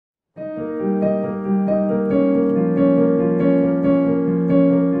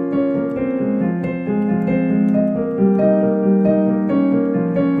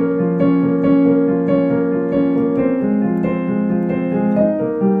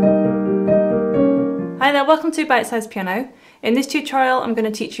Hi there, welcome to Bitesize Piano. In this tutorial I'm going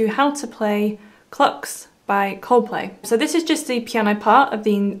to teach you how to play CLOCKS by Coldplay. So this is just the piano part of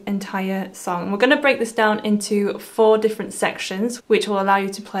the entire song. We're going to break this down into 4 different sections which will allow you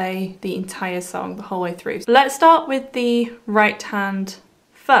to play the entire song the whole way through. So let's start with the right hand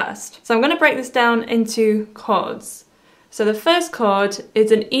first. So I'm going to break this down into chords. So the first chord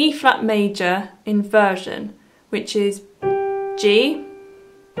is an E flat major inversion, which is G,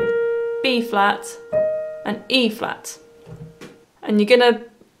 B flat and E flat. And you're going to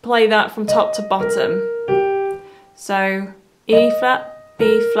play that from top to bottom. So E flat,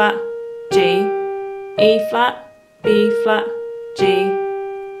 B flat, G, E flat, B flat, G,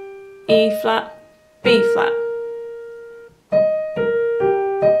 E flat, B flat.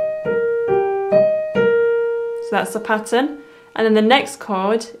 So that's the pattern. And then the next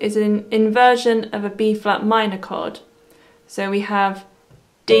chord is an inversion of a B flat minor chord. So we have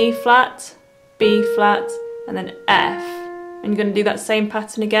D flat, B flat, and then F. And you're going to do that same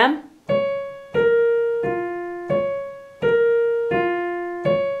pattern again.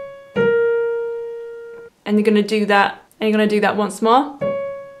 And you're going to do that, and you're going to do that once more.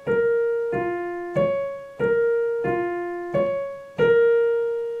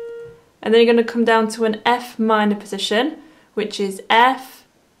 And then you're going to come down to an F minor position, which is F,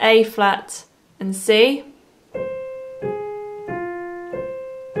 A flat, and C.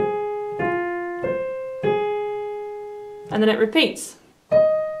 And then it repeats.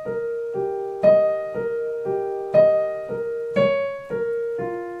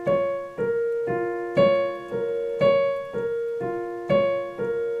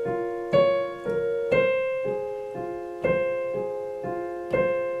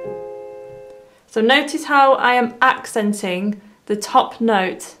 So notice how I am accenting the top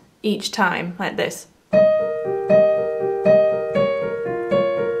note each time, like this.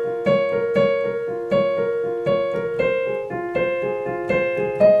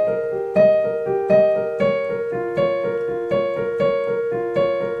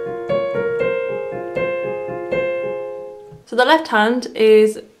 So the left hand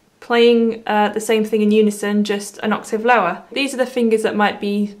is playing the same thing in unison, just an octave lower. These are the fingers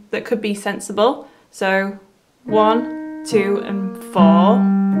that could be sensible. So 1, 2 and 4.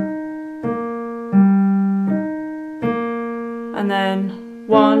 And then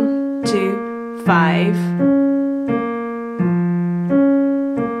 1, 2, 5.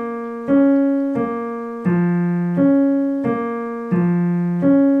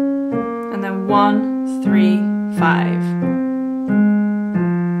 And then 1, 3, 5.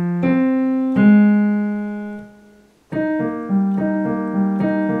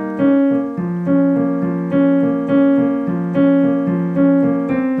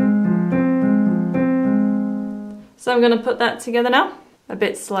 So I'm going to put that together now, a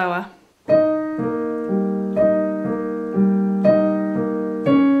bit slower.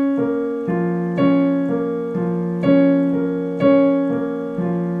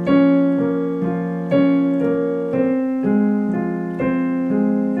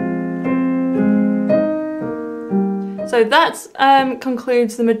 So that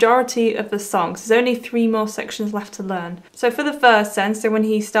concludes the majority of the song. So there's only 3 more sections left to learn. So for the first sense, so when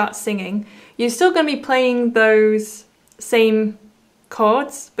he starts singing, you're still going to be playing those same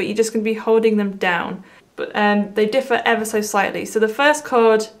chords, but you're just going to be holding them down. But they differ ever so slightly. So the first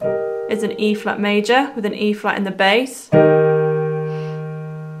chord is an E flat major with an E flat in the bass.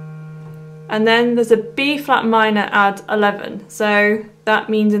 And then there's a B flat minor add 11. So that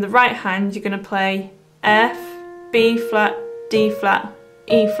means in the right hand you're going to play F, B flat, D flat,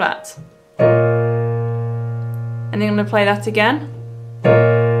 E flat. And then you're going to play that again.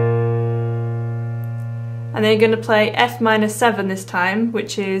 And then you're going to play F minor 7 this time,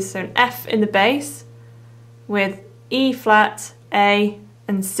 which is an F in the bass with E flat, A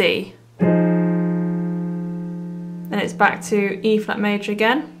and C. And it's back to E flat major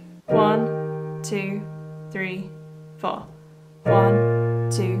again. 1, 2, 3, 4. 1,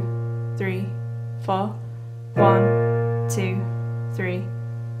 2, 3, 4. 1, 2, 3,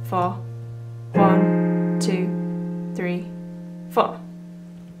 4. 1, 2, 3, 4.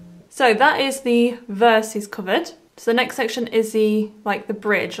 So that is the verses covered. So the next section is the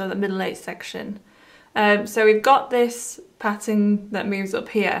bridge, or the middle 8 section. So we've got this pattern that moves up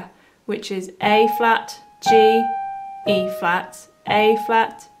here, which is A flat, G, E flat, A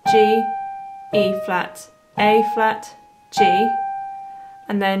flat, G, E flat, A flat, G,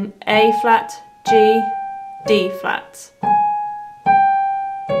 and then A flat, G, D flat.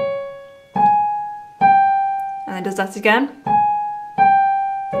 And it does that again.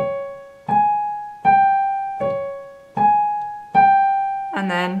 And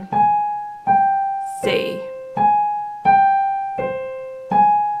then C.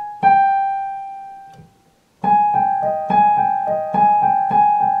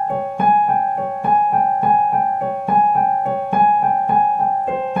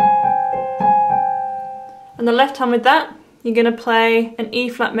 On the left hand with that, you're going to play an E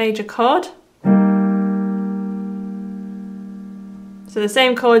flat major chord. So the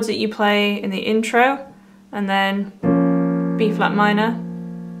same chords that you play in the intro, and then B flat minor,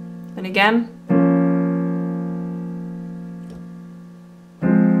 then again,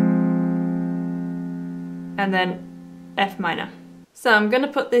 and then F minor. So I'm going to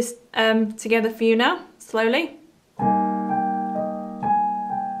put this together for you now, slowly.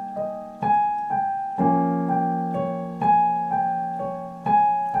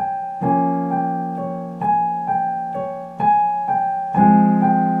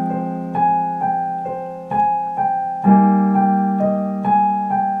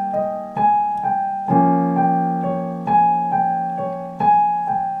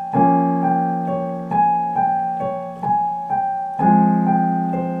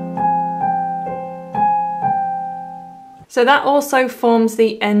 So that also forms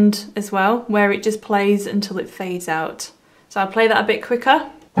the end as well, where it just plays until it fades out. So I'll play that a bit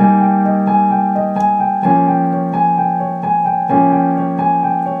quicker.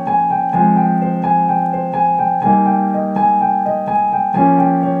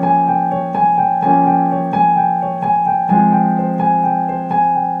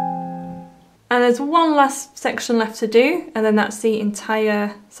 And there's one last section left to do, and then that's the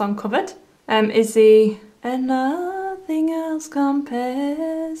entire song covered. Is the "and nothing else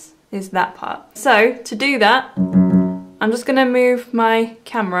compares" is that part. So to do that, I'm just going to move my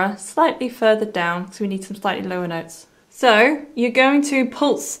camera slightly further down because we need some slightly lower notes. So you're going to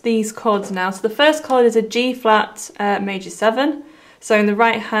pulse these chords now. So the first chord is a G flat major 7. So in the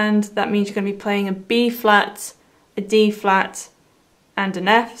right hand, that means you're going to be playing a B flat, a D flat, and an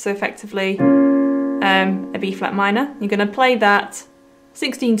F. So effectively a B flat minor. You're going to play that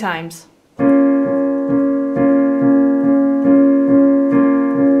 16 times.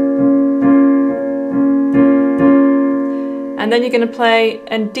 And then you're going to play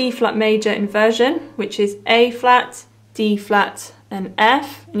a D flat major inversion, which is A flat, D flat, and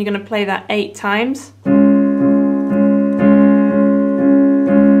F, and you're going to play that 8 times. And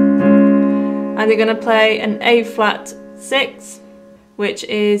you're going to play an A flat 6, which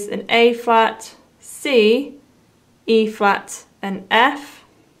is an A flat, C, E flat, and F.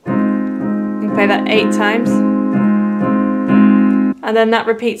 You can play that 8 times. And then that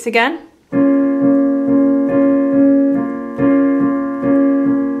repeats again.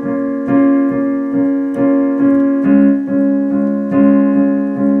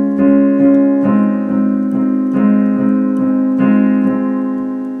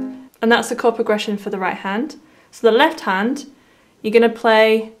 And that's the chord progression for the right hand. So the left hand, you're going to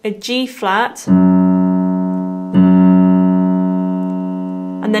play a G flat, and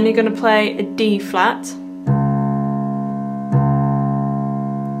then you're going to play a D flat,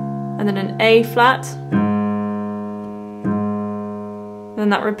 and then an A flat, and then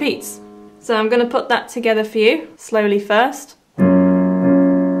that repeats. So I'm going to put that together for you, slowly first.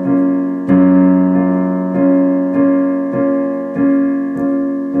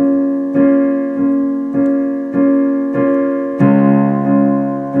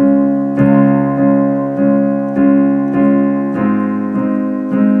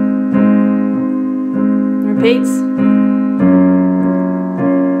 Repeats.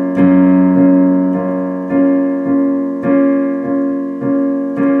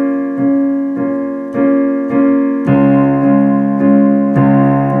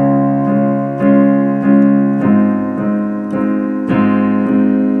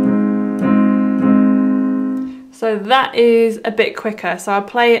 So that is a bit quicker, so I'll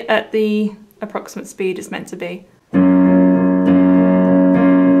play it at the approximate speed it's meant to be.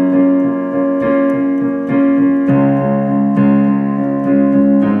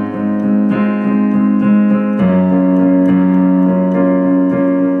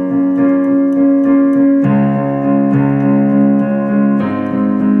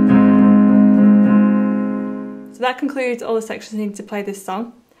 So that concludes all the sections needed to play this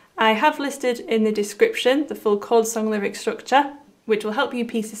song. I have listed in the description the full chord song lyric structure, which will help you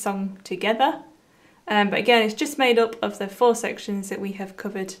piece the song together. But again, it's just made up of the 4 sections that we have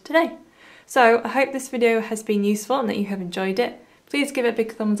covered today. So I hope this video has been useful and that you have enjoyed it. Please give it a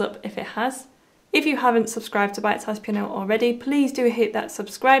big thumbs up if it has. If you haven't subscribed to Bitesize Piano already, please do hit that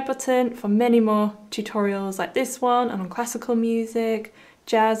subscribe button for many more tutorials like this one on classical music,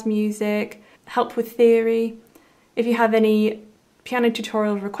 jazz music, help with theory. If you have any piano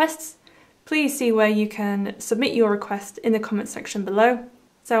tutorial requests, please see where you can submit your request in the comment section below.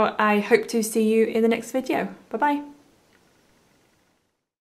 So I hope to see you in the next video. Bye bye.